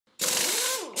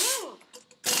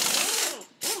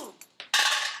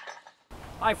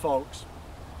Hi folks,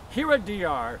 here at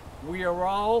DR, we are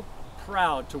all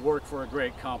proud to work for a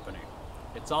great company.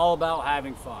 It's all about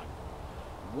having fun.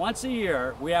 Once a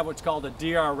year, we have what's called a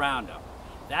DR Roundup.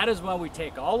 That is when we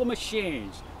take all the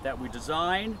machines that we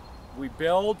design, we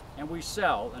build, and we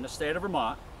sell in the state of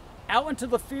Vermont out into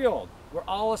the field where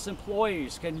all us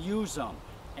employees can use them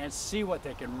and see what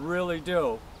they can really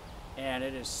do. And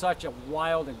it is such a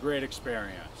wild and great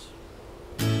experience.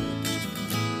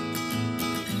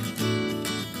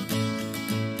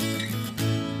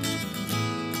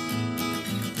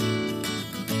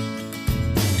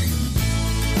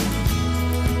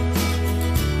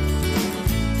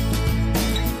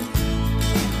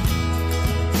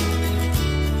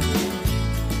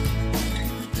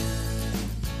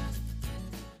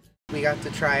 We got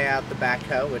to try out the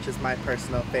backhoe, which is my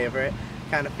personal favorite.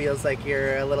 Kind of feels like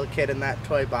you're a little kid in that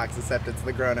toy box, except it's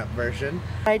the grown-up version.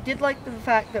 I did like the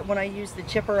fact that when I used the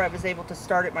chipper, I was able to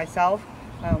start it myself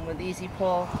with easy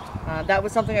pull. That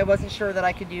was something I wasn't sure that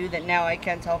I could do, that now I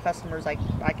can tell customers I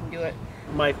can do it.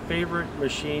 My favorite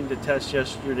machine to test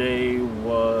yesterday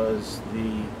was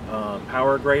the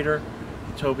power grader,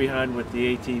 the tow behind with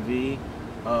the ATV,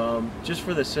 just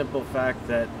for the simple fact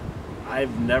that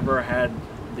I've never had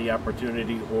the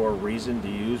opportunity or reason to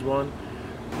use one.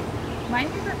 My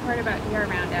favorite part about DR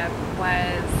Roundup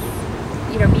was,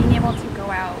 being able to go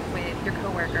out with your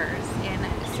coworkers in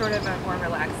sort of a more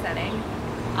relaxed setting,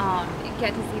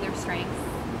 get to see their strengths,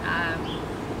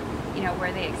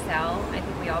 where they excel. I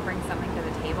think we all bring something to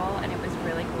the table, and it was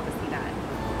really cool to see